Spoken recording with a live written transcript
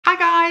Hi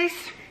guys,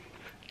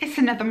 it's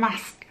another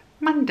Mask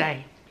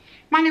Monday.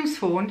 My name's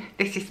Fawn,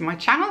 this is my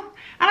channel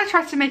and I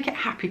try to make it a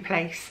happy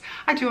place.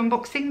 I do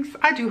unboxings,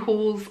 I do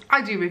hauls,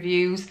 I do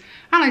reviews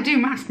and I do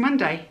Mask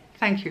Monday.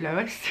 Thank you,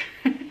 Lois.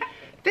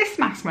 This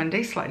Mask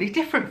Monday is slightly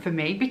different for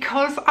me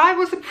because I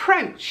was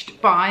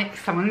approached by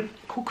someone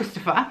called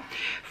Christopher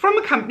from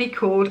a company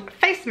called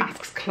Face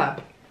Masks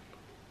Club.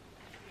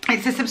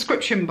 It's a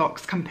subscription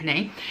box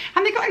company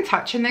and they got in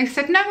touch and they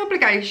said no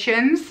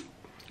obligations.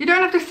 You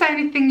don't have to say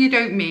anything you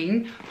don't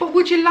mean, but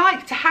would you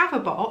like to have a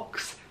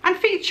box and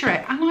feature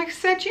it? And I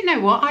said, you know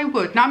what, I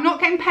would. Now, I'm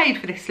not getting paid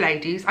for this,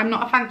 ladies. I'm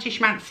not a fancy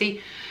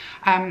schmancy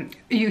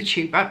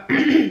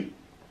YouTuber,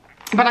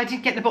 but I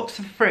did get the box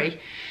for free.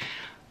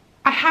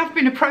 I have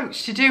been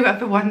approached to do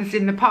other ones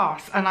in the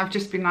past, and I've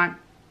just been like,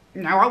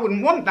 no, I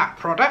wouldn't want that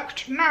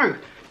product, no.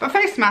 But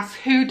face masks,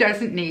 who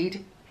doesn't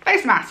need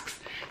face masks?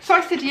 So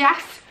I said,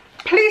 yes,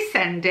 please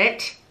send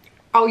it.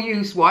 I'll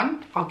use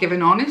one. I'll give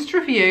an honest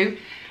review.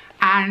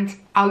 And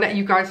I'll let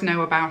you guys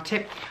know about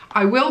it.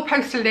 I will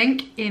post a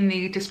link in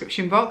the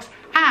description box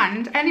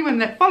and anyone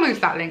that follows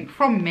that link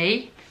from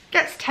me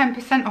gets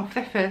 10% off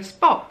their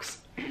first box.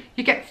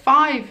 You get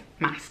 5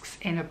 masks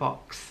in a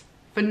box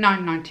for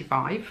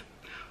 £9.95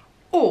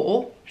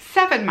 or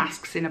 7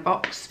 masks in a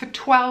box for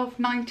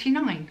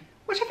 £12.99,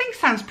 which I think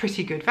sounds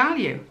pretty good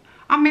value.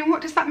 I mean,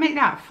 what does that make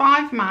that?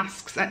 5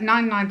 masks at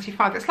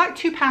 £9.95, that's like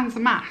 £2 a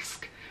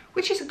mask,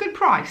 which is a good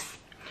price.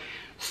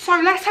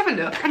 So let's have a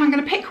look and I'm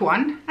going to pick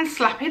one and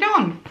slap it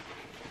on.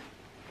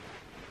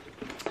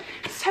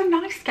 So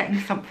nice getting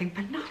something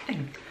for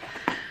nothing.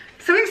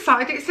 So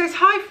inside it says,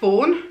 hi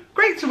Fawn,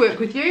 great to work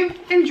with you,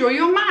 enjoy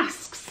your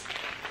masks.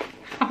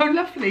 Oh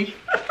lovely.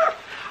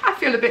 I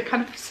feel a bit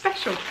kind of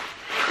special.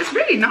 It's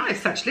really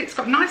nice actually, it's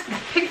got nice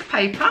pink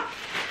paper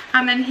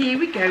and then here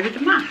we go with the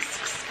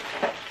masks.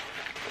 So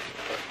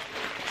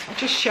I'll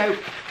just show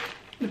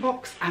the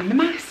box and the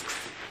masks.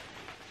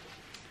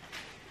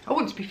 I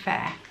want to be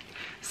fair.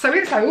 So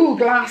it's like, oh,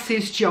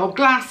 glasses job,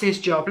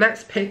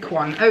 let's pick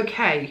one,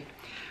 okay.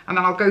 And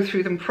then I'll go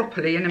through them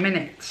properly in a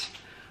minute.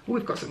 Oh,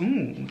 we've got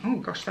some, oh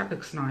gosh, that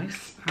looks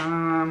nice.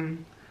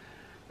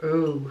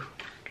 Oh,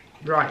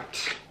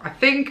 right. I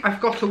think I've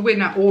got a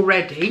winner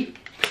already.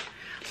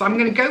 So I'm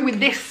gonna go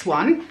with this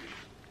one.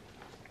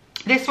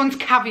 This one's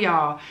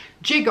Caviar,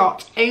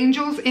 Gigot,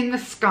 Angels in the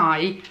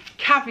Sky,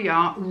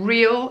 Caviar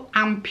Real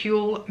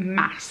Ampule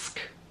Mask.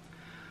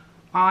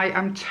 I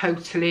am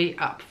totally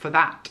up for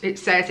that. It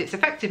says it's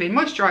effective in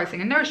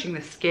moisturising and nourishing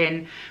the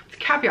skin with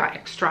caviar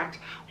extract.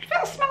 It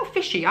does smell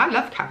fishy. I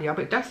love caviar,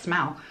 but it does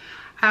smell.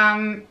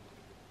 And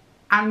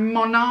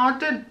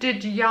Monada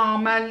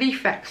Didyama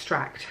leaf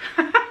extract.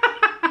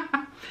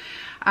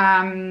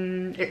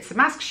 It's a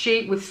mask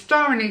sheet with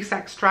star anise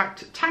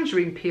extract,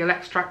 tangerine peel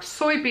extract,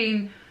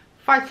 soybean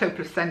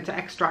phytoplacenta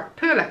extract,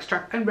 pearl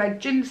extract, and red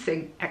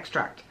ginseng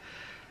extract.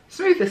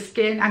 Smooth the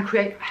skin and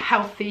create a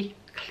healthy,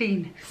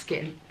 clean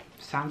skin.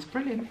 Sounds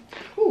brilliant.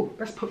 Oh,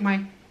 let's put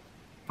my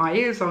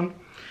ears on.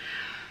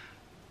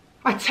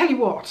 I tell you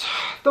what,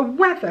 the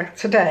weather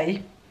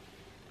today,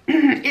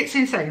 it's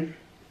insane.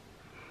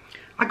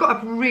 I got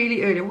up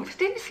really early. Well, I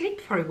didn't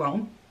sleep very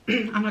well.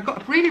 And I got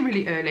up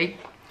really early.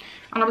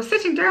 And I was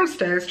sitting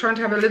downstairs trying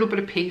to have a little bit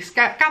of peace,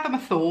 gather my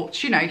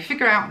thoughts, you know,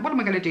 figure out what am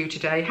I going to do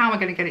today? How am I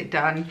going to get it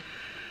done?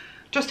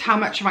 Just how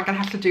much am I going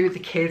to have to do with the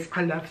kids?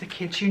 I love the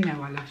kids, you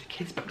know I love the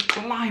kids, but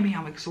blimey,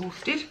 I'm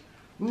exhausted.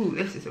 Ooh,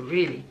 this is a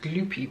really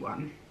gloopy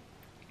one.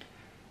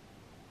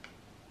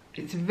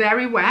 It's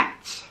very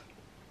wet.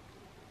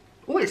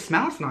 Oh, it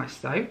smells nice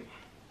though.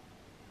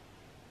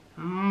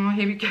 Oh,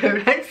 here we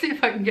go. Let's see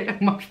if I can get it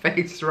on my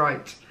face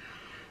right.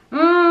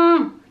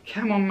 Oh,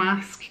 come on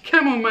mask.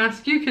 Come on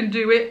mask, you can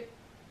do it.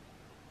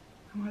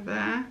 Am I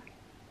there?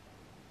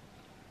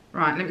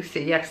 Right, let me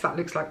see. Yes, that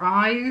looks like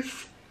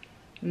eyes,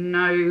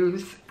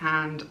 nose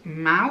and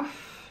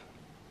mouth.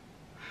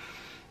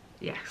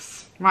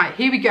 Yes. Right,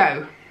 here we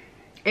go.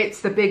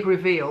 It's the big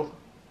reveal.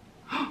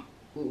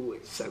 Oh,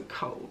 it's so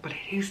cold, but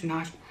it is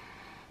nice.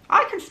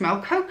 I can smell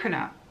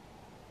coconut.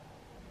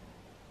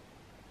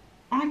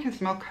 I can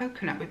smell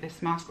coconut with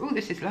this mask. Oh,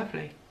 this is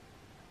lovely.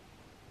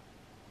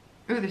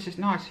 Oh, this is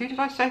nice. Who did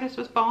I say this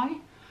was by? I'm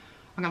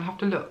going to have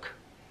to look.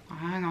 Oh,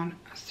 hang on.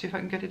 Let's see if I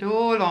can get it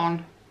all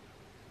on.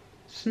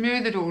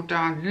 Smooth it all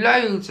down.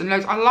 Loads and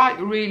loads. I like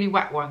really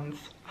wet ones.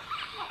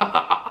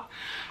 I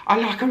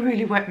like a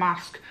really wet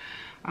mask.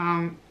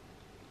 I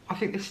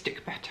think they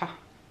stick better.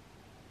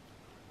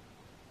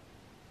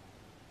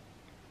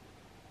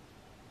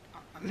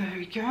 There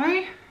we go.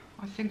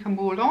 I think I'm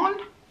all on.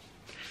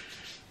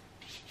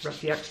 Rub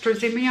the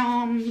extras in my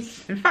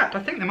arms. In fact,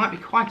 I think there might be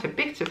quite a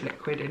bit of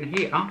liquid in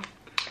here.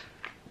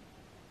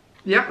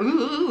 Yeah,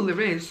 ooh, there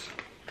is.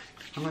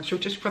 And I shall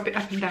just rub it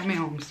up and down my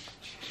arms.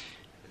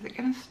 Is it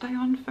going to stay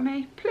on for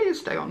me? Please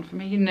stay on for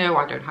me. You know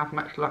I don't have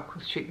much luck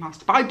with sheet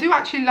masks, but I do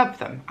actually love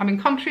them. I mean,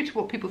 contrary to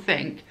what people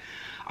think,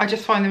 I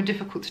just find them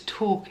difficult to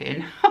talk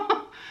in.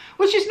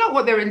 Which is not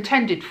what they're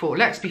intended for,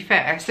 let's be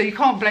fair. So you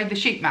can't blame the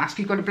sheet mask,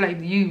 you've got to blame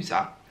the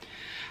user.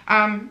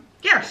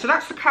 Yeah, so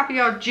that's the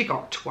Caviar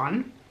Gigot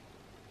one.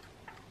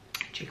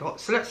 she got.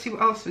 So let's see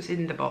what else was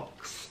in the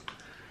box.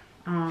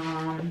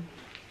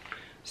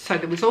 So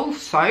there was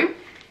also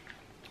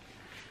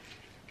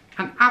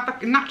an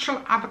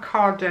natural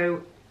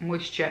avocado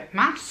moisture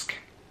mask,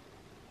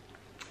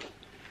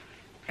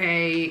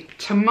 a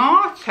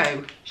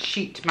tomato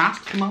sheet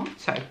mask.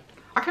 Tomato.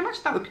 I can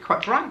imagine that would be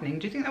quite brightening.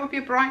 Do you think that would be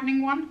a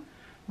brightening one?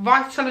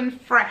 Vital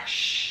and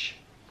fresh.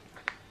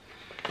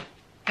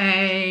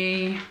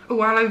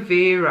 Aloe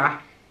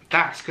vera.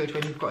 That's good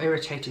when you've got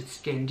irritated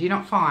skin. Do you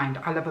not find?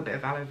 I love a bit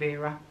of aloe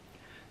vera.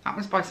 That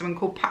was by someone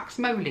called Pax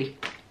Moley.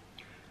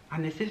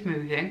 And this is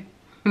moving.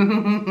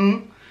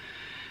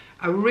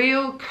 A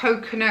real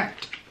coconut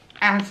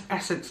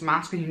essence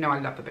mask. And you know I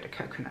love a bit of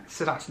coconut,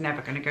 so that's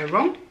never going to go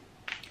wrong.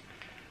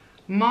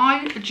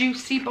 My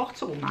Juicy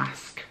Bottle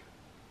mask.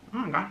 Oh,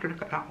 I'm going to have to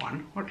look at that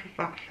one. What does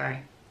that say?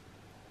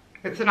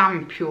 It's an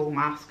ampule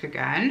mask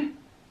again.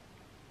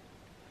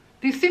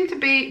 These seem to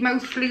be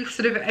mostly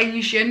sort of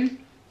Asian,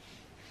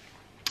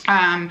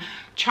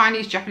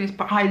 Chinese, Japanese,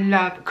 but I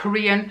love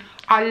Korean.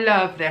 I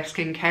love their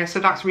skincare, so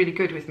that's really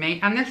good with me.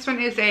 And this one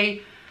is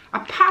a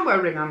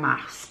power ringer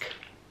mask.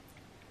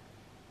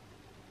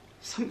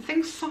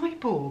 Something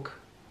cyborg.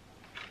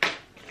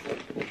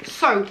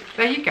 So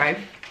there you go.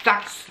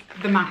 That's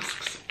the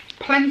masks.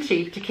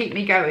 Plenty to keep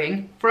me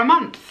going for a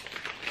month.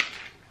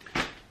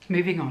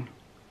 Moving on.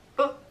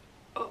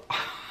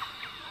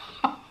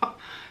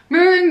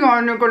 Moving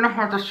on, you're going to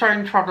have the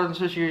same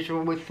problems as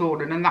usual with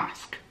Thorn and a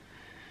mask.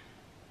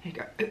 Here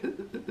you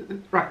go.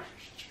 Right.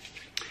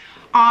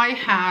 I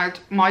had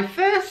my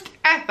first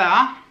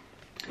ever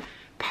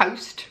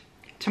post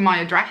to my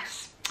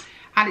address,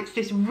 and it's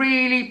this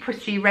really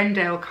pretty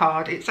Rendale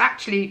card. It's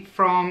actually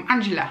from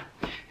Angela,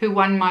 who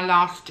won my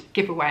last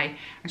giveaway,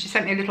 and she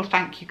sent me a little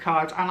thank you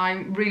card, and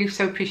I'm really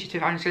so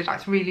appreciative, Angela.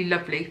 That's really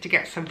lovely to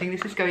get something.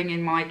 This is going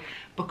in my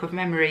book of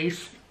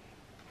memories.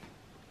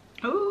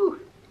 Oh,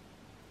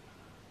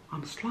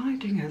 I'm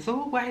sliding as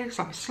always.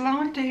 I'm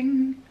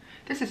sliding.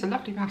 This is a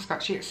lovely mask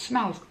actually. It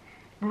smells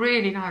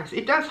really nice.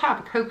 It does have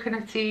a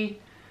coconutty,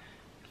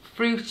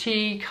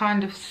 fruity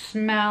kind of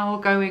smell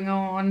going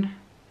on.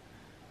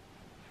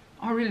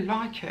 I really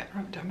like it.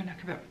 Right down my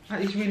neck a bit.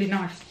 That is really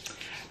nice.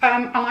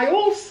 And I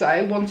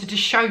also wanted to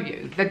show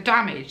you the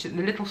damage that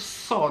the little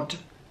sod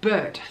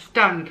bird has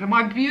done to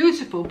my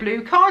beautiful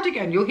blue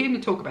cardigan. You'll hear me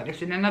talk about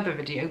this in another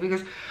video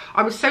because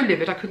I was so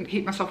livid I couldn't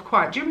keep myself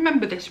quiet. Do you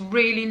remember this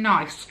really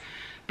nice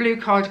blue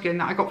cardigan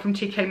that I got from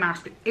TK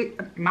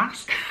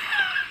Maxx?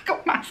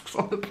 Got masks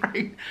on the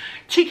brain.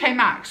 TK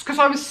Maxx, because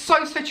I was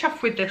so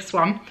chuffed with this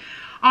one.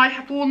 I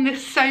have worn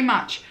this so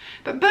much.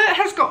 But Bert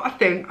has got a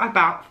thing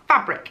about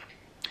fabric.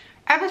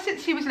 Ever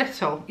since he was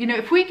little, you know,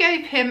 if we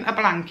gave him a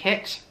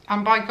blanket,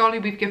 and by golly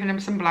we've given him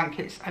some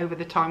blankets over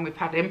the time we've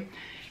had him,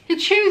 he'd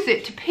chews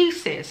it to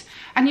pieces.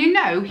 And you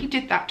know, he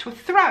did that to a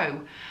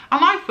throw.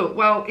 And I thought,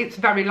 well, it's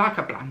very like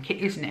a blanket,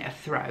 isn't it, a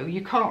throw?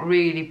 You can't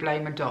really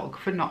blame a dog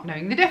for not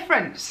knowing the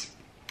difference.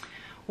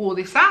 Wore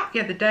this out the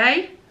other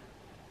day.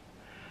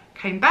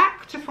 Came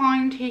back to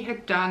find he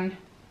had done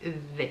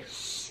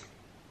this.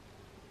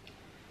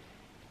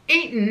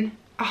 Eaten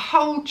a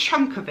whole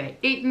chunk of it.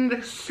 Eaten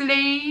the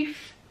sleeve.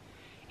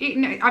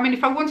 Eaten, I mean,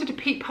 if I wanted a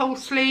peephole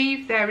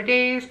sleeve, there it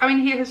is. I mean,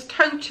 he has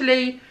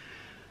totally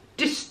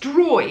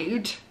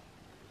destroyed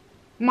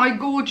my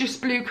gorgeous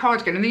blue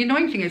cardigan. And the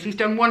annoying thing is he's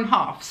done one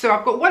half. So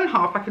I've got one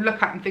half I can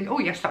look at and think, oh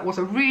yes, that was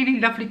a really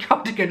lovely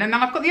cardigan. And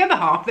then I've got the other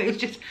half that is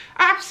just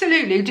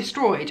absolutely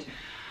destroyed.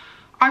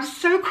 I'm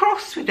so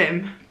cross with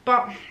him,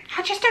 but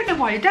I just don't know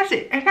why he does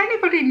it. If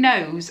anybody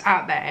knows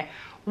out there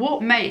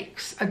what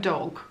makes a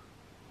dog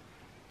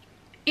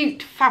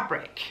eat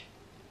fabric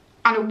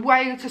and a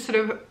way to sort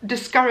of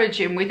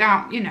discourage him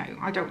without, you know,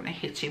 I don't want to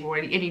hit him or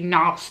any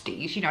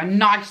nasties, you know, a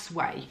nice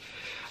way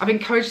of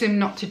encouraging him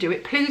not to do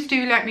it, please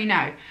do let me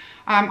know.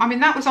 I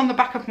mean, that was on the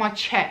back of my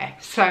chair,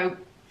 so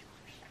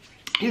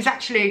he's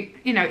actually,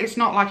 you know, it's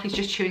not like he's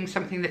just chewing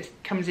something that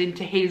comes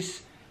into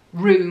his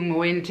room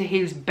or into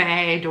his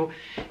bed, or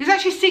he's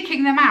actually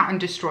seeking them out and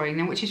destroying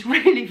them, which is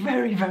really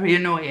very, very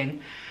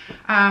annoying.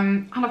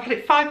 And I've had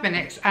it 5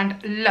 minutes and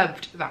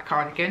loved that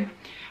cardigan.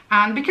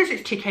 And because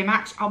it's TK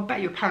Maxx, I'll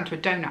bet you £1 to a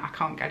donut I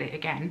can't get it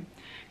again,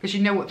 because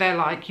you know what they're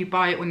like. You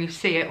buy it when you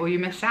see it or you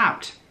miss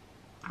out.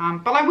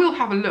 But I will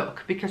have a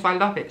look because I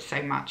love it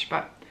so much.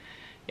 But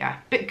yeah,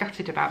 a bit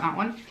gutted about that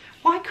one.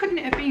 Why couldn't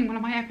it have been one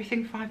of my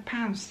everything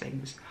 £5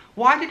 things?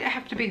 Why did it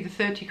have to be the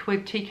 30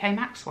 quid TK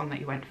Maxx one that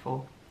you went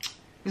for?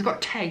 It's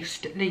got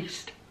taste at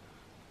least.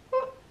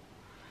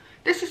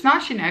 This is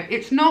nice, you know.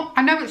 It's not,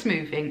 I know it's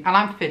moving and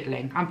I'm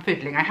fiddling.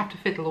 I have to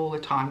fiddle all the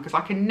time because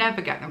I can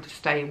never get them to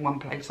stay in one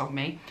place on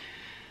me.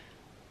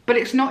 But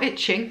it's not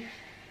itching.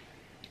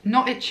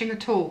 Not itching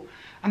at all.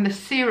 And the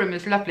serum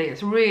is lovely.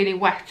 It's really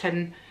wet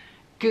and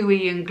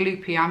gooey and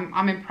gloopy.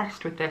 I'm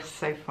impressed with this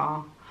so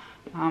far.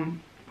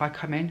 If I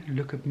come in,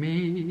 look at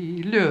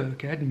me,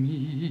 look at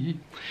me.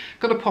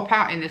 Got to pop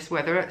out in this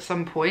weather at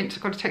some point.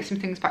 I've got to take some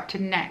things back to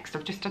Next.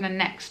 I've just done a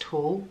Next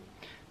haul.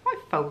 I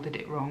folded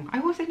it wrong. I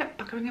always end up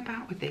buggering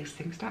about with these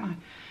things, don't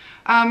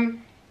I?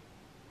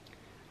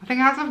 I think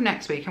as of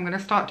next week, I'm going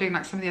to start doing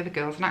like some of the other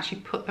girls and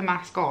actually put the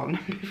mask on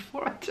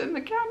before I turn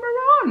the camera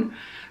on.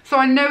 So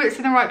I know it's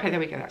in the right place. There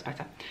we go, that's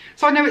better.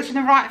 So I know it's in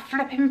the right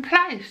flipping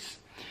place.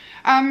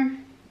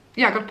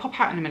 Yeah, I've got to pop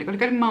out in a minute. I've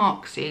got to go to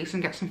Marks's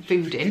and get some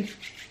food in.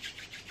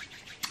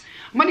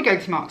 I'm only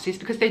going to Marks's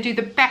because they do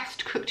the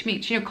best cooked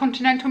meats, you know,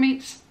 continental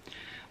meats.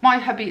 My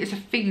hubby is a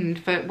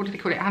fiend for, what do they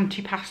call it,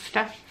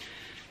 antipasta.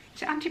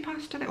 Is it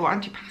antipasta or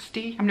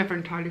antipasti? I'm never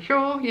entirely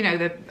sure. You know,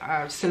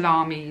 the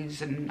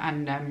salamis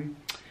and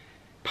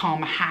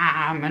Parma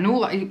ham and all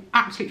that. He's an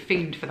absolute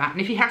fiend for that.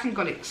 And if he hasn't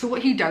got it, so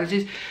what he does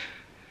is,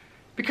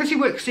 because he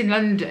works in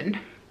London,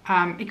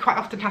 he quite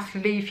often has to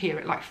leave here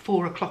at like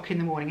 4 o'clock in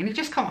the morning and he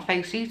just can't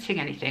face eating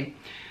anything.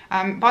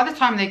 By the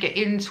time they get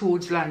in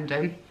towards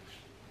London,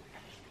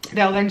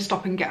 they'll then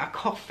stop and get a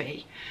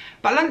coffee.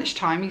 But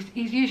lunchtime,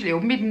 he's usually, or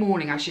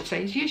mid-morning I should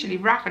say, he's usually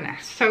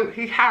ravenous. So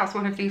he has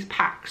one of these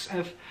packs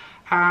of,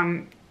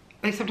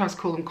 they sometimes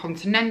call them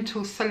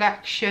continental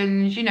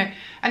selections, you know,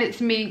 and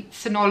it's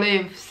meats and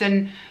olives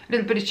and a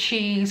little bit of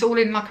cheese, all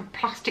in like a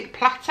plastic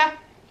platter.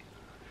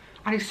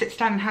 And he sits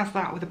down and has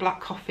that with a black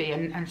coffee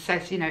and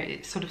says, you know,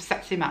 it sort of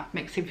sets him up,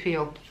 makes him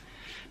feel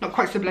not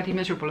quite so bloody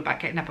miserable about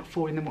getting up at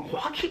 4 in the morning.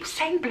 What, I keep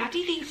saying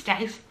bloody these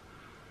days.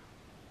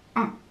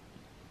 Oh,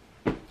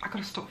 I've got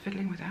to stop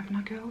fiddling with it, haven't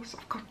I, girls?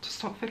 I've got to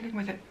stop fiddling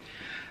with it.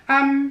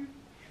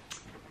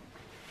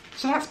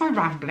 So that's my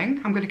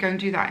rambling. I'm going to go and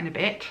do that in a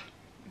bit.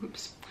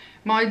 Oops.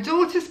 My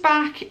daughter's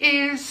back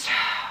is,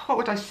 what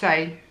would I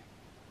say?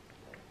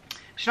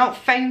 She's not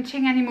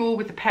fainting anymore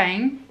with the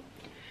pain.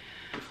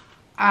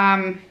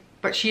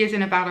 But she is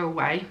in a bad old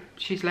way.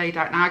 She's laid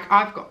out now.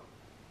 I've got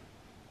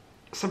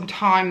some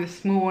time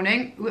this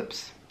morning,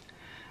 whoops,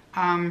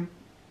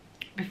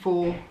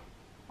 before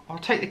I'll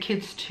take the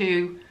kids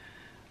to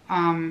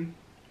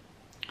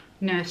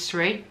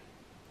nursery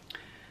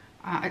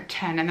at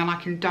 10, and then I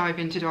can dive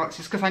into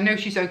dances because I know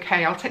she's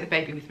okay. I'll take the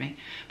baby with me,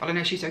 but I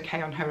know she's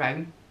okay on her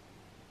own.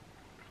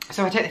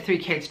 So I take the 3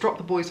 kids, drop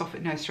the boys off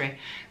at nursery,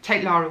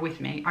 take Lara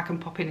with me. I can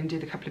pop in and do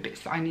the couple of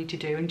bits that I need to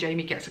do, and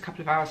Jamie gets a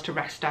couple of hours to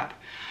rest up.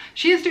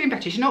 She is doing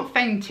better. She's not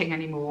fainting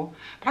anymore.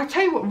 But I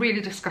tell you what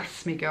really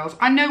disgusts me, girls.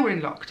 I know we're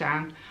in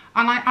lockdown,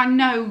 and I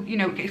know, you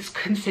know, it's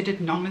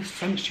considered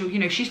non-essential. You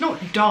know, she's not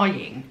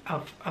dying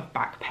of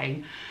back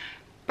pain,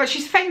 but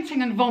she's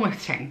fainting and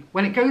vomiting.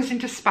 When it goes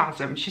into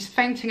spasm, she's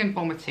fainting and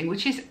vomiting,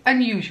 which is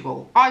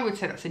unusual. I would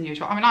say that's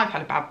unusual. I mean, I've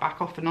had a bad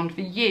back off and on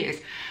for years,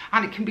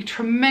 and it can be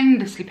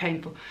tremendously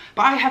painful,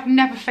 but I have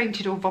never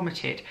fainted or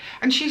vomited.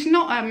 And she's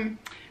not,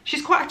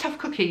 she's quite a tough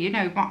cookie, you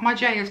know. My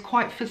Jay is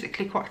quite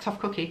physically quite a tough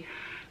cookie.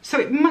 So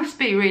it must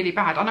be really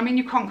bad. And I mean,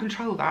 you can't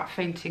control that,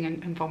 fainting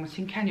and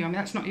vomiting, can you? I mean,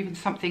 that's not even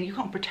something, you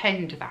can't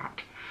pretend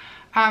that.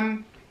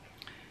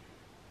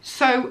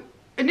 So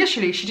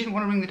initially, she didn't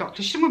want to ring the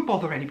doctor. She didn't want to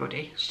bother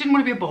anybody. She didn't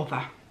want to be a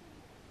bother.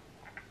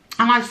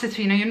 And I said to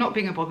her, you know, you're not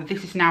being a bother.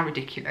 This is now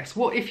ridiculous.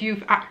 What if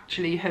you've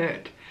actually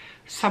heard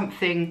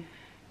something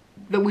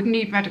that would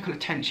need medical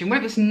attention? What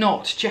if it's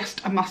not just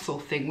a muscle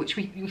thing, which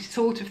we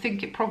sort of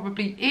think it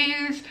probably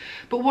is?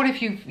 But what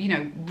if you've, you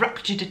know,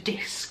 ruptured a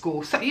disc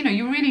or so, you know,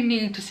 you really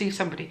need to see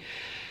somebody.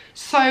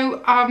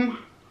 So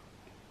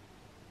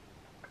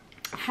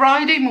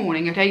Friday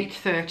morning at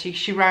 8:30,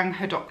 she rang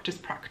her doctor's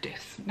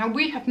practice. Now,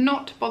 we have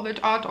not bothered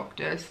our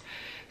doctors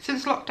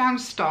since lockdown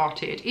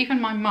started.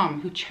 Even my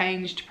mum, who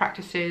changed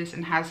practices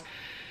and has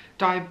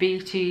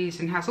diabetes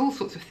and has all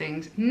sorts of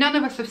things, none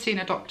of us have seen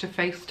a doctor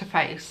face to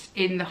face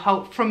in the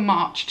whole, from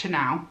March to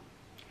now.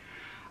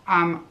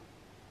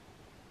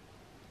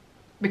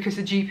 Because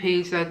the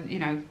GPs are, you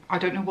know, I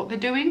don't know what they're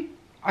doing.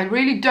 I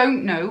really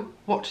don't know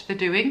what they're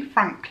doing,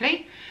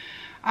 frankly.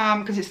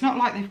 Because it's not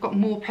like they've got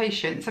more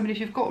patients. I mean, if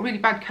you've got really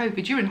bad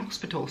COVID, you're in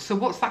hospital. So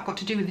what's that got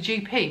to do with the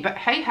GP? But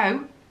hey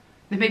ho,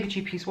 there may be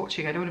GPs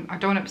watching. I don't want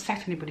to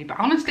upset anybody. But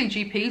honestly,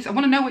 GPs, I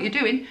want to know what you're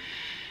doing.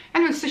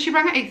 Anyway, so she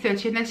rang at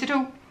 8:30 and they said,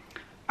 oh,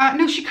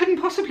 no, she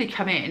couldn't possibly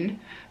come in,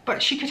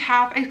 but she could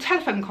have a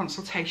telephone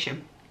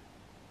consultation.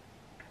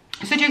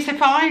 So Jay said,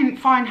 fine,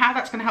 how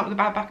that's going to help with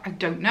the bad back, I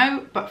don't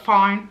know, but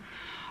fine.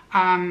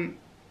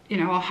 You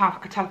know, I'll have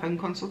a telephone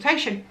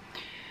consultation.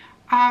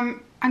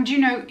 And you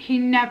know, he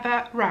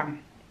never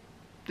rang.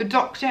 The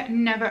doctor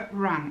never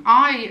rang.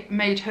 I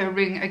made her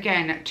ring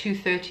again at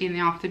 2:30 in the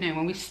afternoon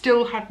when we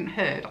still hadn't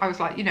heard. I was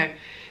like, you know,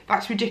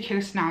 that's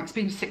ridiculous now. It's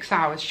been 6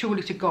 hours.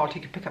 Surely to God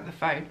he could pick up the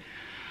phone.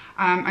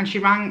 And she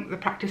rang the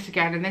practice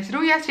again and they said,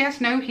 oh yes,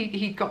 no,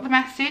 he got the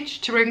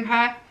message to ring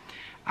her.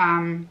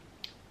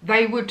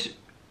 They would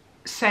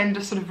send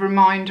a sort of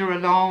reminder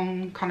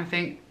along kind of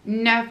thing.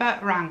 Never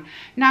rang.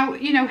 Now,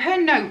 you know, her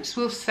notes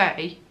will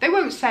say, they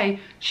won't say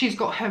she's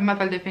got her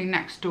mother living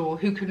next door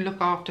who can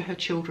look after her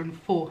children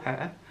for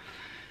her.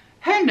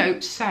 Her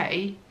notes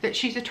say that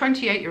she's a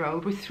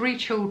 28-year-old with 3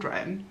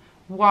 children,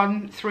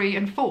 1, 3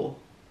 and 4,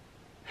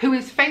 who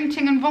is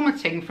fainting and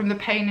vomiting from the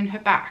pain in her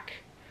back.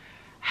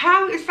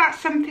 How is that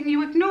something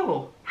you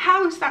ignore?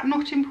 How is that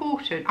not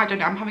important? I don't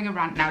know, I'm having a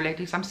rant now,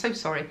 ladies, I'm so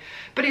sorry.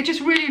 But it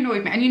just really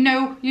annoyed me. And you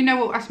know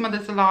what us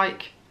mothers are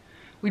like.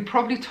 We'd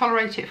probably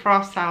tolerate it for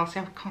ourselves.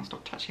 Yeah, I can't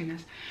stop touching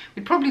this.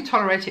 We'd probably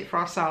tolerate it for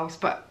ourselves,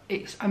 but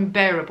it's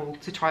unbearable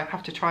to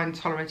have to try and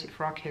tolerate it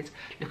for our kids.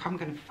 Look, I'm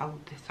going to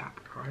fold this up,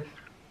 guys.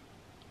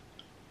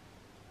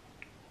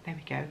 There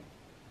we go.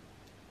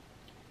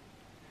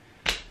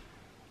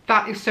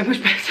 That is so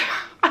much better.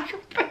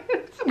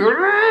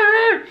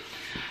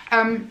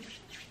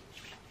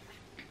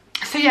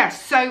 So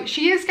yes, so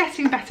she is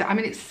getting better. I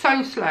mean, it's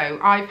so slow.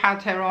 I've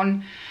had her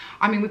on,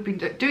 I mean, we've been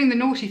doing the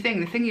naughty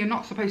thing, the thing you're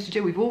not supposed to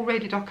do. We've all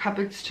raided our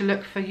cupboards to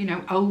look for, you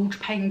know, old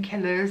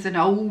painkillers and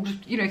old,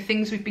 you know,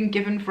 things we've been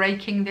given for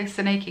aching this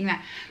and aching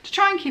that, to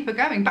try and keep her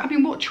going. But I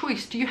mean, what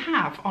choice do you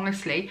have,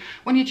 honestly,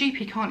 when your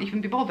GP can't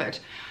even be bothered?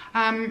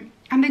 And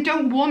they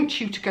don't want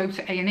you to go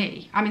to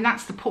A&E. I mean,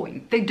 that's the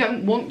point. They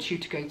don't want you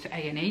to go to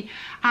A&E.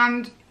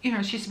 And, you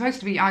know, she's supposed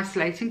to be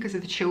isolating because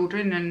of the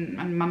children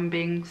and mum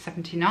being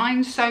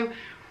 79. So,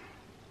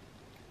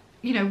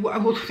 you know,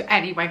 well,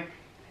 anyway,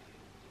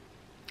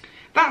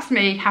 that's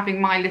me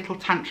having my little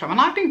tantrum. And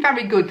I've been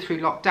very good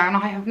through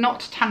lockdown. I have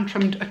not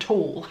tantrumed at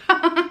all.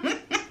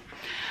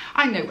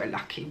 I know we're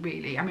lucky,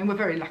 really. I mean, we're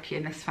very lucky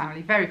in this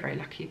family. Very, very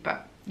lucky.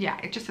 But yeah,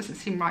 it just doesn't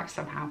seem right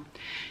somehow.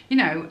 You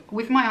know,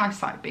 with my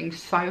eyesight being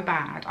so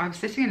bad, I was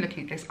sitting and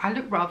looking at this. I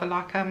look rather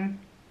like a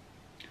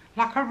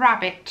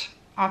rabbit,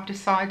 I've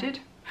decided.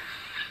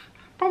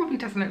 Probably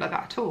doesn't look like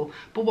that at all.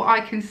 But what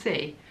I can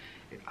see,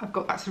 I've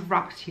got that sort of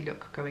rabbity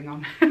look going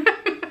on.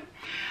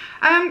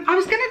 I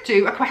was going to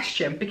do a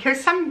question because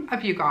some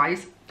of you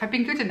guys have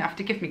been good enough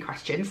to give me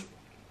questions.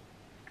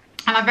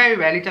 And I very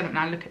rarely don't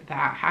now look at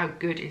that. How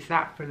good is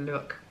that for a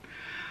look?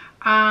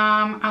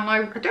 And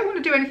I don't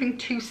want to do anything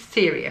too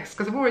serious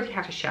because I've already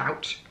had a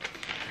shout.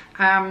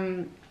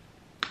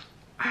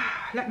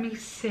 Let me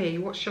see,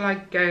 what shall I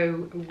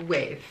go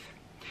with?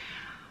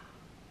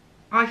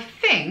 I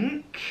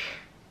think,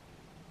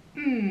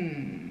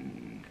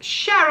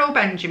 Cheryl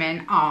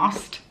Benjamin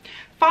asked,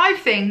 5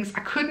 things I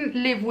couldn't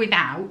live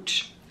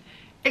without,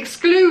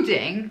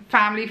 excluding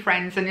family,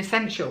 friends and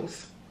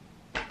essentials.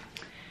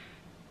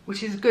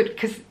 Which is good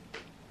because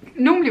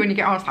normally when you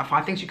get asked that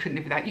 5 things you couldn't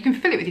live without, you can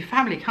fill it with your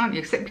family, can't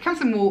you? So it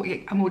becomes a more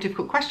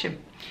difficult question.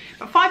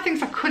 But 5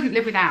 things I couldn't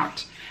live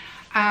without.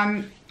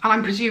 And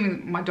I'm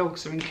presuming my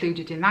dogs are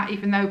included in that,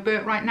 even though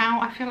Bert right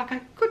now I feel like I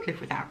could live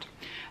without.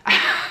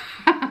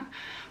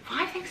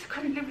 5 things I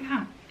couldn't live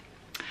without.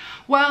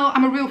 Well,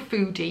 I'm a real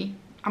foodie.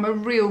 I'm a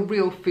real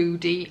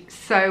foodie.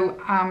 So,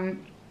 I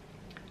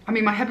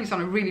mean, my hubby's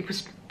on a really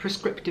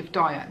prescriptive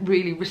diet,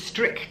 really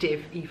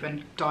restrictive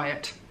even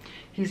diet.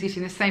 He's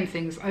eating the same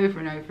things over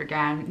and over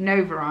again,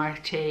 no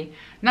variety,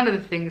 none of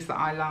the things that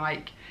I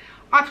like.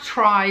 I've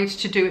tried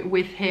to do it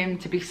with him,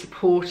 to be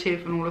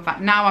supportive and all of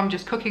that. Now I'm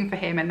just cooking for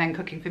him and then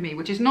cooking for me,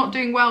 which is not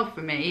doing well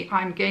for me.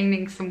 I'm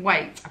gaining some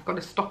weight. I've got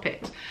to stop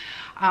it.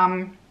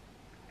 But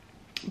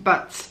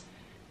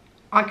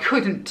I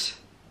couldn't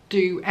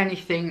do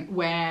anything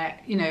where,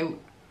 you know,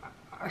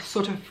 a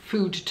sort of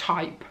food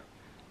type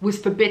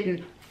was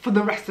forbidden for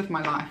the rest of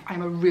my life.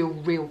 I'm a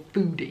real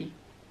foodie.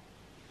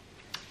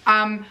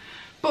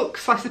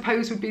 Books, I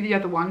suppose, would be the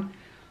other one.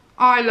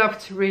 I love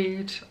to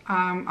read.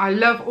 I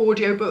love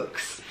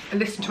audiobooks. I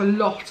listen to a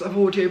lot of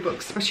audiobooks,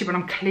 especially when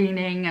I'm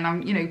cleaning and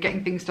I'm, you know,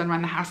 getting things done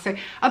around the house. So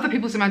other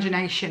people's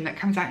imagination that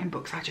comes out in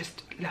books, I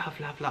just love.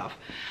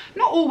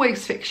 Not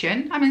always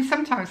fiction. I mean,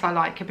 sometimes I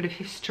like a bit of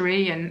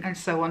history and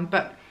so on.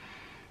 But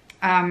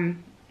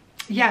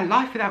yeah,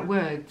 life without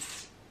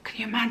words.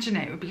 Can you imagine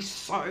it? It would be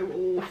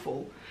so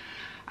awful.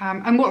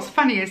 And what's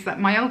funny is that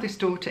my eldest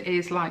daughter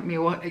is like me,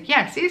 or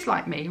yes, is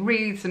like me,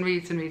 reads and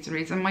reads.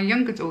 And my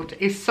younger daughter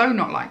is so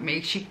not like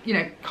me. She, you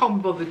know, can't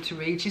be bothered to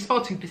read. She's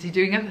far too busy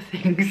doing other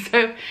things.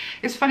 So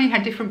it's funny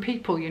how different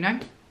people, you know.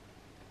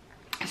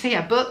 So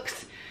yeah,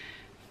 books,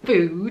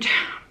 food.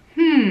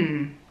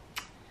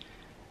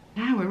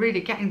 Now we're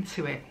really getting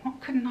to it. What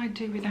couldn't I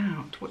do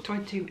without? What do I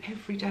do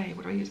every day?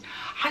 What do I use?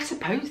 I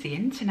suppose the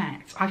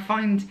internet. I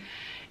find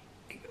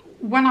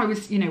when I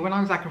was, you know, when I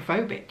was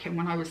agoraphobic and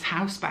when I was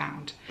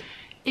housebound,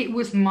 it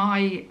was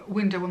my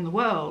window on the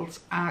world,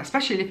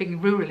 especially living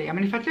rurally. I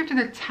mean, if I'd lived in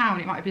a town,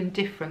 it might have been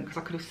different because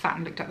I could have sat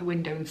and looked out the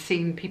window and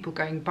seen people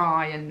going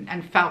by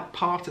and felt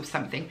part of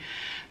something.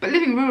 But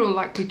living rural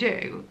like we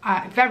do,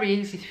 very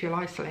easy to feel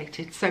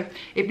isolated. So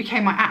it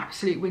became my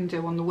absolute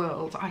window on the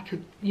world. I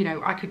could, you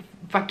know, I could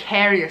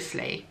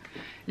vicariously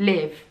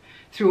live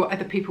through what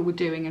other people were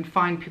doing and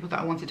find people that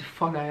I wanted to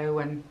follow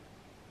and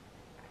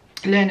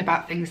learn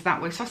about things that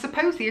way. So I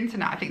suppose the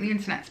internet, I think the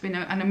internet's been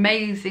an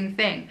amazing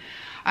thing.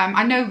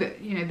 I know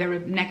that, you know, there are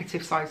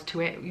negative sides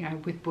to it, you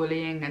know, with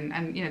bullying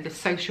and you know, the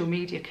social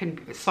media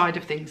side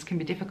of things can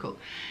be difficult.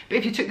 But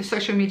if you took the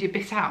social media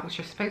bit out, which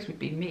I suppose would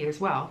be me as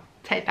well,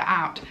 take that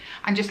out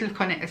and just look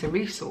on it as a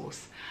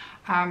resource,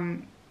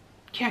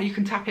 yeah, you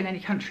can tap in any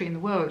country in the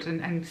world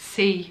and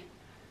see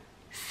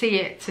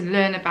it and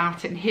learn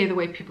about it and hear the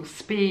way people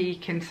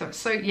speak. And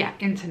so yeah,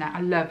 internet,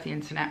 I love the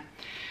internet,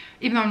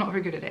 even though I'm not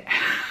very good at it.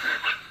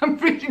 I'm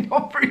really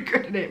not very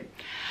good at it.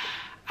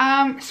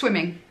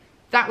 Swimming.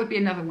 That would be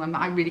another one that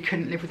I really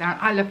couldn't live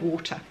without. I love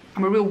water.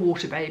 I'm a real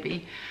water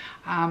baby.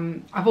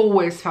 I've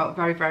always felt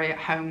very, very at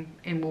home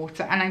in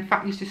water, and in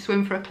fact used to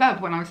swim for a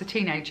club when I was a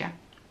teenager.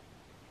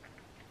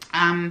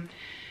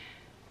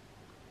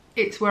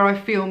 It's where I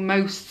feel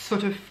most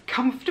sort of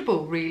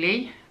comfortable,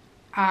 really,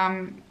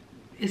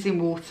 is in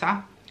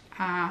water.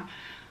 And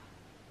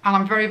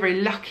I'm very,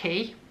 very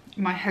lucky.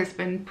 My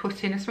husband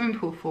put in a swimming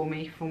pool for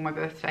me for my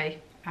birthday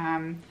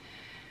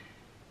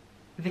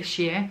this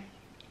year.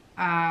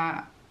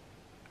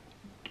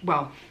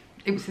 Well,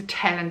 it was the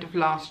tail end of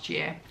last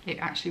year it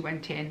actually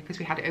went in, because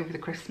we had it over the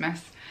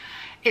Christmas.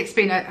 It's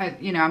been a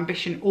you know,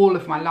 ambition all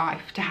of my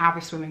life to have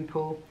a swimming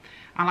pool,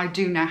 and I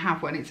do now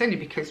have one. It's only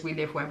because we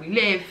live where we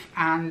live,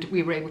 and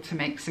we were able to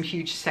make some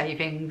huge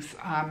savings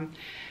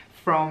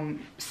from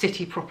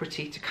city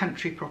property to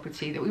country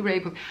property, that we were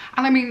able,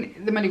 and I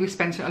mean, the money we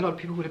spent, a lot of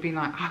people would have been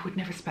like, I would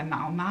never spend that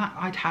on that,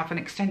 I'd have an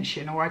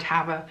extension, or I'd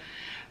have a,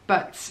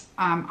 but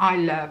I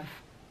love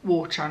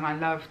water and I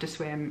love to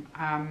swim.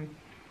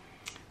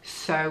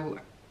 So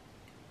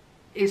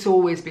it's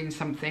always been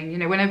something, you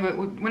know,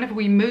 whenever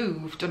we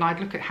moved and I'd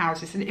look at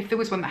houses, and if there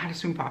was one that had a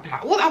swimming pool, I'd be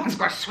like, oh, that one's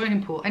got a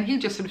swimming pool. And he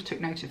just sort of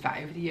took note of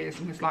that over the years,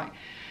 and was like,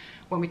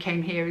 when we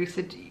came here, he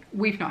said,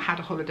 we've not had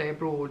a holiday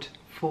abroad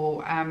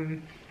for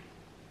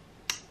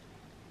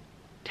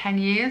 10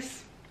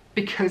 years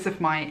because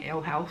of my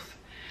ill health.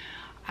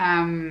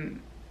 You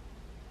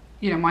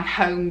know, my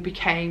home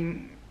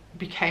became,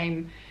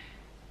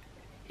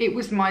 it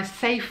was my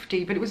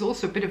safety, but it was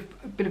also a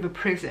bit of a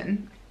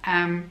prison.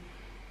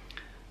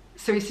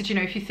 So he said, you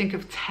know, if you think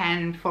of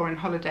 10 foreign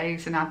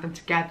holidays and add them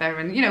together,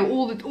 and you know,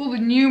 all the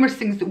numerous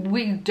things that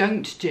we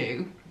don't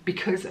do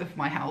because of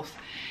my health,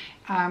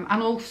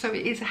 and also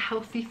it is a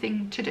healthy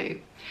thing to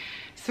do.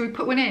 So we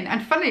put one in,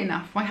 and funnily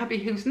enough, my hubby,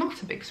 who's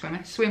not a big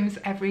swimmer, swims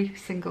every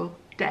single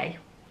day.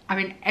 I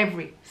mean,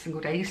 every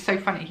single day. He's so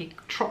funny, he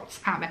trots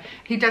out there.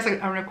 He does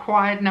a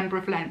required number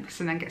of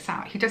lengths and then gets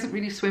out. He doesn't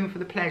really swim for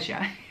the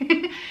pleasure.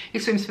 He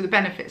swims for the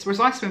benefits,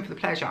 whereas I swim for the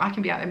pleasure. I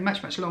can be out there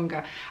much, much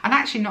longer, and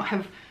actually not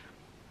have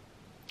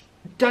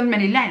done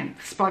many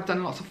lengths, but I've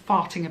done lots of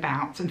farting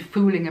about and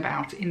fooling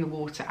about in the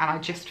water, and I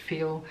just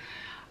feel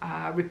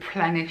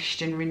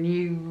replenished and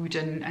renewed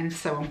and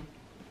so on.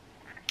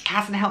 It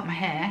hasn't helped my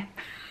hair,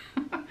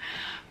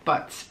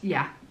 but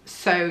yeah.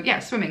 So yeah,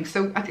 swimming.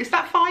 So is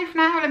that 5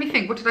 now? Let me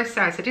think. What did I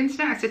say? I said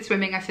internet, I said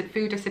swimming, I said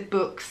food, I said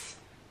books.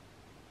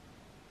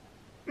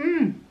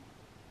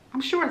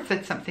 I'm sure I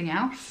said something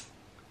else.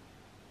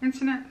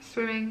 Internet,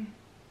 swimming,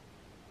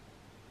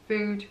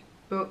 food,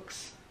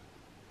 books.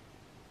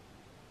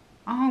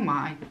 Oh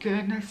my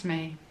goodness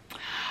me.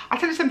 I'll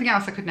tell you something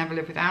else I could never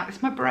live without.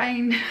 It's my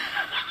brain.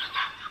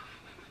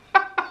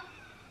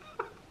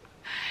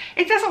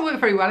 It doesn't work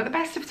very well at the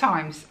best of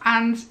times,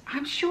 and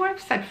I'm sure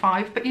I've said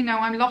 5, but you know,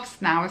 I'm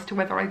lost now as to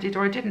whether I did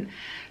or I didn't.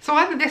 So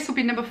either this will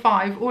be number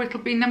 5 or it'll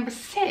be number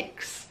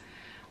 6.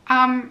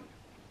 And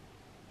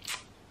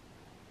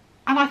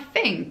I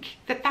think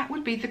that that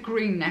would be the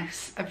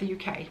greenness of the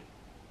UK.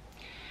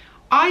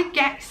 I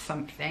get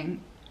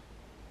something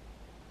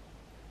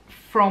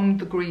from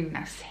the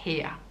greenness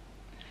here.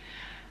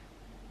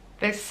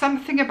 There's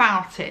something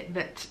about it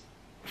that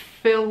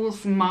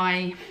fills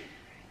my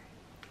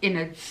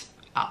innards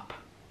up.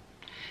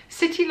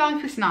 City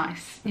life is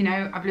nice, you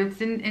know. I've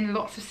lived in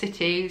lots of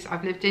cities.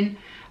 I've lived in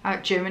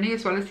Germany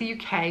as well as the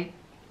UK.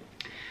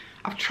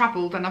 I've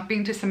travelled and I've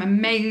been to some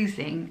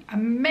amazing,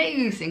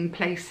 amazing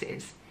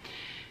places.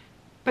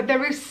 But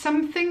there is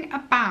something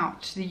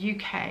about the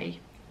UK.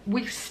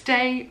 We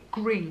stay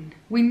green.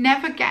 We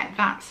never get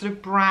that sort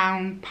of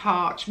brown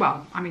parch.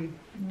 Well, I mean,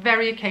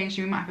 very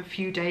occasionally we might have a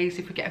few days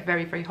if we get a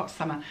very, very hot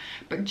summer.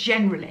 But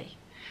generally,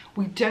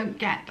 we don't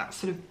get that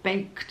sort of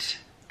baked,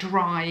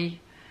 dry,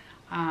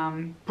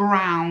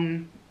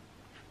 brown,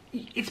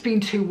 it's been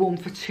too warm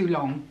for too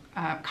long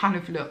kind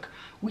of look.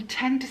 We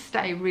tend to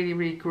stay really,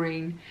 really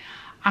green,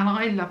 and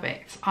I love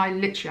it. I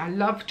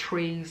love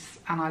trees,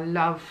 and I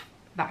love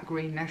that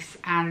greenness,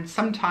 and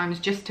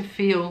sometimes just to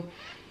feel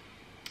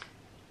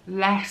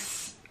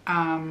less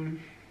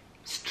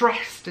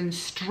stressed and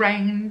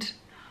strained,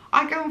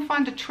 I go and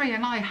find a tree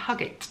and I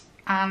hug it.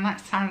 And that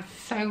sounds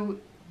so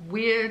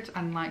weird,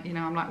 and like, you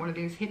know, I'm like one of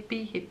these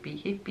hippie.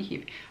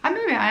 And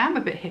maybe I am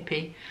a bit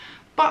hippie,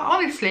 but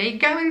honestly,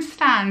 go and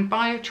stand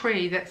by a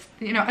tree that's,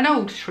 you know, an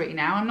old tree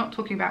now. I'm not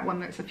talking about one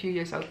that's a few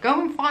years old.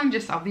 Go and find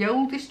yourself the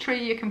oldest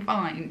tree you can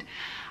find,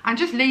 and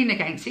just lean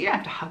against it. You don't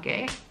have to hug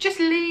it. Just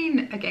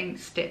lean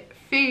against it,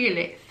 feel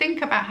it,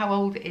 think about how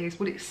old it is,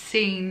 what it's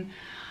seen,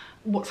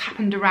 what's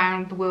happened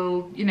around the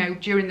world, you know,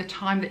 during the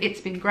time that it's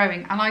been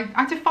growing. And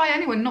I defy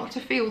anyone not to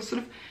feel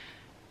sort of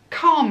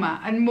calmer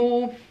and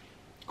more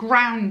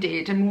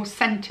grounded and more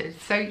centered.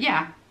 So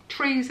yeah,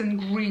 trees and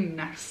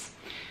greenness,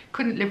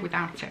 couldn't live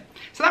without it.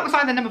 So that was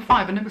either number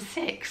 5 or number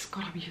 6.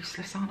 God, I'm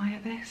useless, aren't I,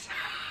 at this?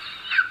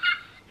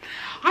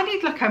 I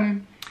need like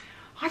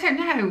I don't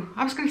know,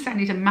 I was going to say I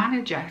need a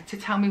manager to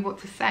tell me what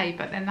to say,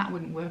 but then that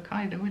wouldn't work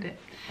either, would it?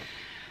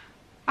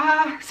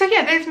 So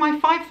yeah, there's my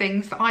 5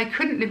 things that I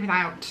couldn't live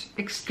without,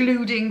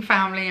 excluding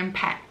family and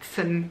pets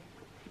and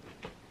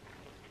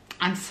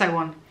so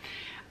on.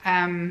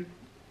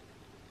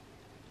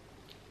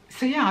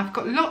 So yeah, I've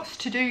got lots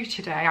to do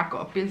today. I've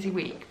got a busy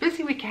week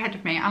ahead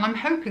of me, and I'm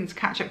hoping to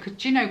catch up because,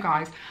 do you know,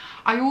 guys,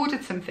 I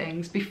ordered some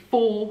things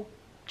before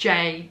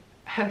Jay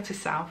hurt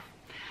herself,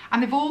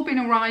 and they've all been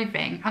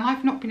arriving, and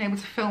I've not been able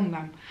to film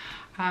them.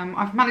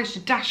 I've managed to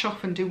dash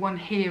off and do one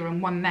here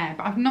and one there,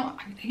 but I've not,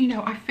 you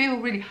know, I feel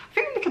a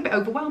little bit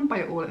overwhelmed by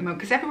it all at the moment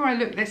because everywhere I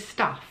look there's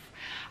stuff.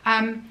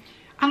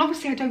 And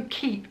obviously I don't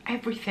keep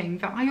everything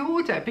that I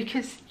order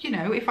because, you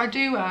know, if I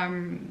do,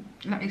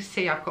 let me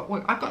see, I've got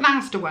an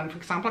Asda one, for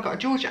example. I've got a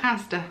Georgia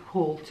Asda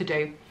haul to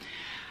do.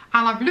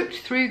 And I've looked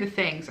through the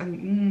things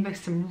and there's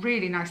some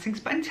really nice things,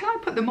 but until I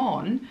put them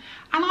on,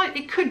 and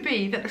it could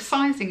be that the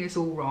sizing is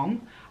all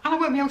wrong and I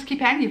won't be able to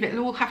keep any of it,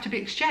 it'll all have to be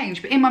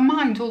exchanged. But in my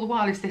mind all the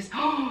while is this,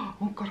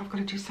 oh God, I've got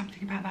to do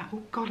something about that.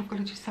 Oh God, I've got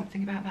to do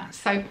something about that.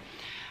 So,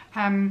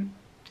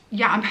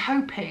 yeah, I'm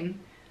hoping,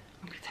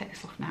 I'm going to take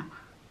this off now.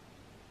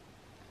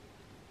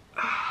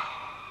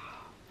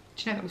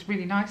 Do you know, that was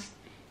really nice.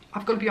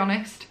 I've got to be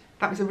honest,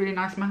 that was a really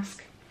nice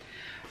mask.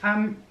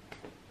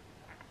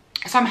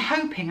 So I'm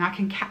hoping I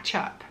can catch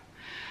up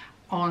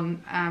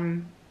on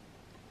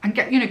and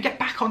get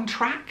back on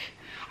track.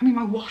 I mean,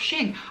 my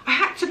washing,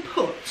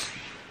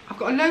 I've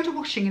got a load of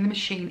washing in the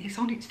machine. It's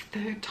on its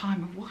 3rd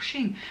time of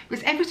washing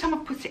because every time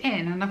I've put it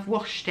in and I've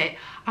washed it,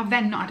 I've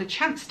then not had a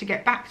chance to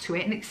get back to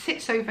it, and it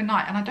sits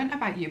overnight, and I don't know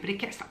about you, but it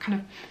gets that kind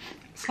of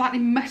slightly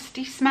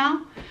musty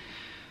smell.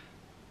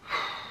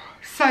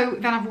 So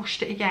then I've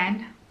washed it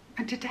again,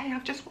 and today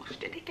I've just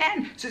washed it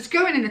again. So it's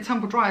going in the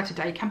tumble dryer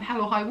today, come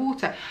hell or high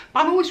water. But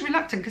I'm always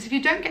reluctant because if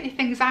you don't get your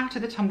things out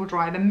of the tumble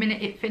dryer the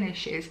minute it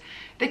finishes,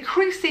 they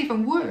crease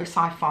even worse,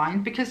 I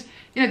find, because,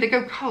 you know, they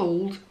go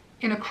cold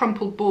in a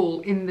crumpled ball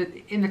in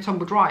the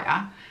tumble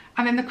dryer,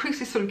 and then the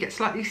creases sort of get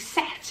slightly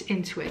set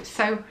into it.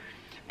 So,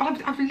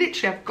 but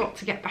I've got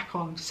to get back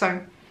on.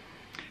 So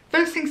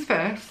first things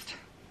first,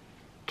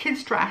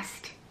 kids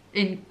dressed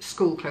in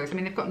school clothes. I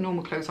mean, they've got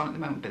normal clothes on at the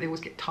moment, but they always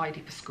get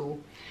tidy for school.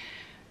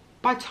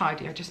 By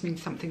tidy, I just mean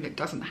something that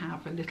doesn't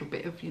have a little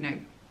bit of, you know,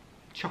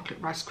 chocolate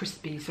Rice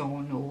Krispies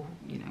on, or,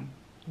 you know,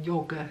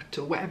 yogurt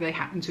or whatever they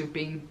happen to have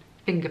been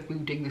finger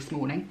fooding this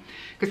morning,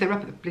 because they're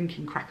up at the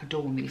blinking crack of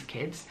dawn, these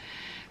kids.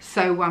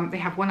 So they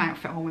have one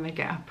outfit on when they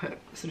get up at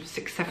sort of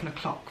 6, 7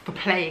 o'clock for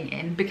playing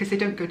in, because they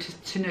don't go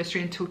to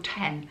nursery until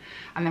 10,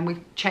 and then we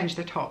change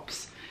their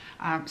tops.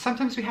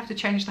 Sometimes we have to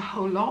change the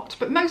whole lot,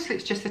 but mostly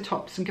it's just the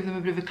tops and give them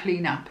a bit of a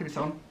clean up and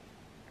so on.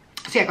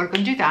 So yeah, I've got to go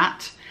and do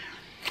that.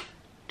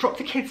 Drop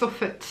the kids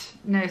off at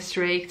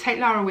nursery, take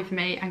Lara with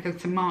me and go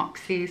to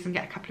Marks's and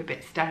get a couple of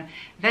bits done.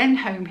 Then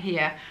home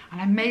here, and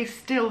I may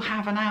still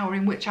have an hour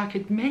in which I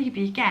could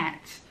maybe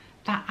get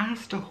that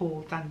Asda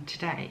haul done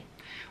today,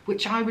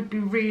 which I would be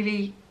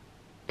really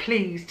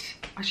pleased,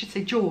 I should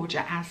say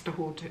Georgia Asda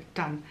haul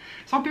done.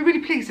 So I'd be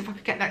really pleased if I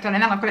could get that done,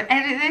 and then I've got to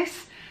edit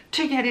this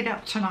to get it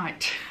up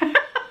tonight.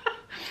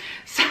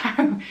 So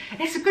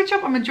it's a good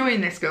job I'm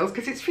enjoying this, girls,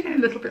 because it's feeling a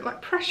little bit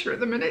like pressure at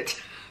the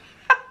minute.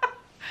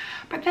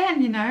 But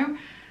then, you know,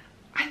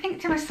 I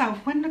think to myself,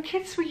 when the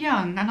kids were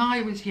young and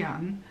I was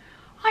young,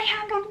 I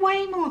handled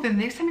way more than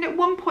this. I mean, at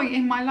one point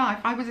in my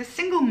life, I was a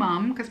single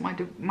mum because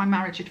my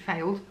marriage had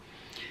failed,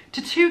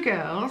 to 2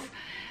 girls.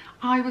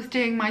 I was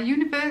doing my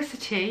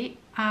university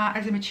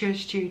as a mature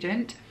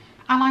student,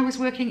 and I was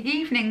working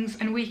evenings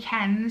and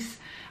weekends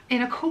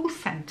in a call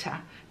centre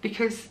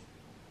because,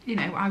 you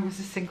know, I was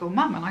a single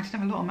mum and I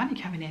didn't have a lot of money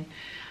coming in.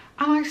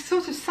 And I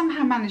sort of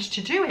somehow managed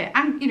to do it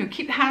and, you know,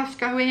 keep the house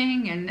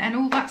going and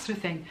all that sort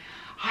of thing.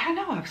 I don't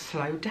know, I've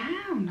slowed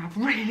down. I've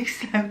really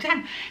slowed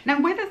down. Now,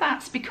 whether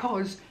that's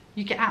because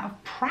you get out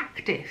of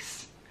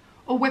practice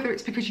or whether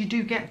it's because you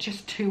do get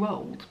just too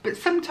old. But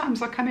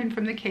sometimes I come in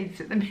from the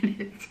kids at the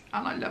minute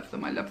and I love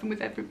them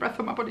with every breath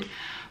of my body.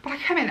 But I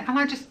come in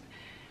and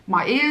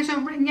my ears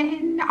are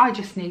ringing. I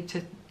just need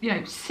to, you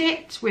know,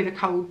 sit with a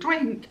cold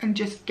drink and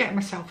just get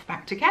myself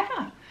back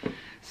together.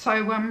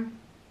 So,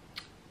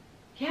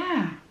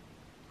 yeah,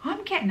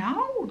 I'm getting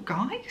old,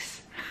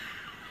 guys.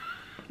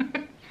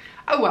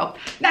 Oh well.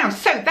 Now,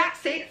 so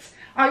that's it.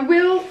 I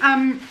will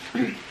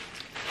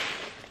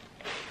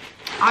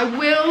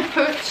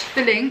put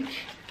the link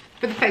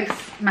for the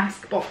face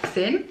mask box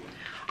in.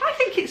 I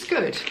think it's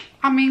good.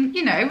 I mean,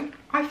 you know,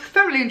 I've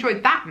thoroughly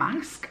enjoyed that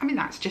mask. I mean,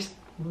 that's just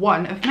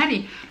one of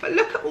many. But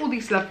look at all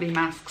these lovely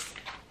masks.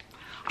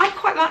 I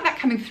quite like that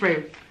coming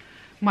through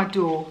my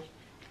door.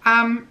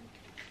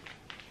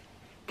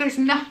 There's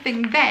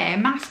nothing there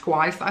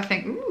mask-wise that I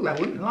think, ooh, I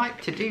wouldn't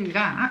like to do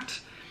that.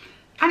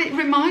 And it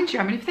reminds you,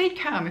 I mean, if they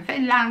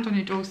land on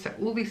your doorstep,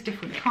 all these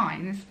different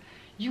kinds,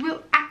 you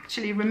will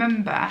actually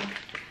remember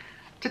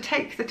to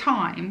take the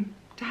time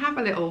to have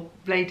a little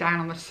lay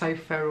down on the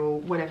sofa or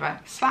whatever,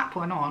 slap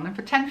one on, and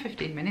for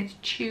 10-15 minutes,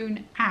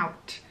 tune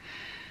out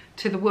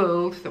to the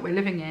world that we're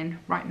living in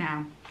right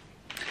now.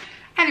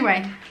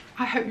 Anyway,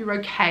 I hope you're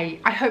okay.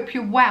 I hope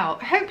you're well.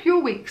 I hope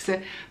your weeks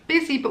are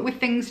busy, but with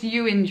things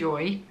you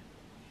enjoy.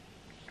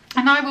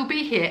 And I will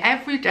be here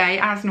every day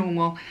as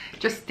normal.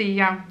 Just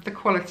the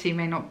quality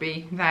may not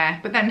be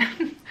there. But then,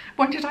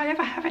 when did I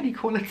ever have any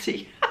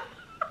quality?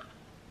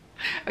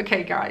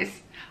 Okay,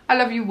 guys, I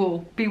love you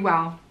all. Be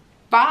well.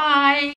 Bye.